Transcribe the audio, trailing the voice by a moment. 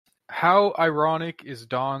How ironic is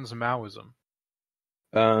Don's Maoism?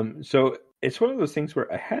 So it's one of those things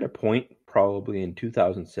where I had a point probably in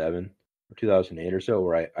 2007 or 2008 or so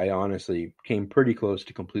where I honestly came pretty close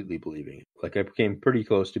to completely believing it. Like I came pretty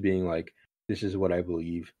close to being like, this is what I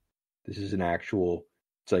believe. This is an actual,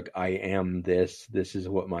 it's like, I am this. This is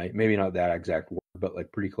what maybe not that exact word, but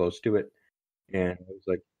like pretty close to it. And I was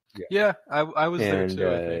like, Yeah, I was there too,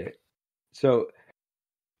 I think. So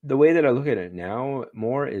the way that I look at it now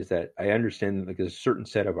more is that I understand that like there's a certain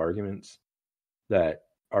set of arguments that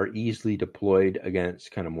are easily deployed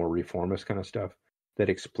against kind of more reformist kind of stuff that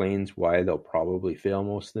explains why they'll probably fail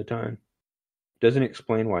most of the time. Doesn't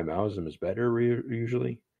explain why Maoism is better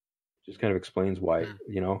usually. Just kind of explains why,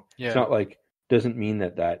 it's not like, doesn't mean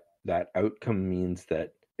that outcome means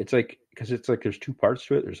that it's like, because it's like there's two parts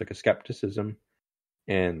to it. There's like a skepticism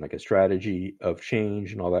and like a strategy of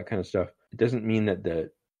change and all that kind of stuff. It doesn't mean that the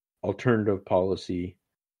alternative policy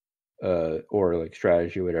or like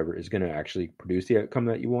strategy or whatever is going to actually produce the outcome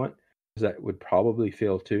that you want, because that would probably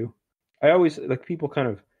fail too. I always like people kind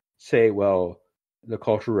of say, well, the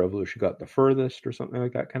Cultural Revolution got the furthest or something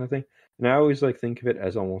like that kind of thing. And I always like think of it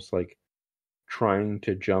as almost like trying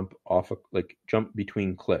to jump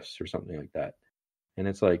between cliffs or something like that. And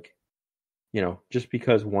it's like, just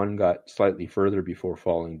because one got slightly further before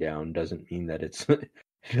falling down doesn't mean that it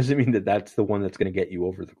doesn't mean that that's the one that's going to get you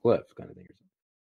over the cliff kind of thing.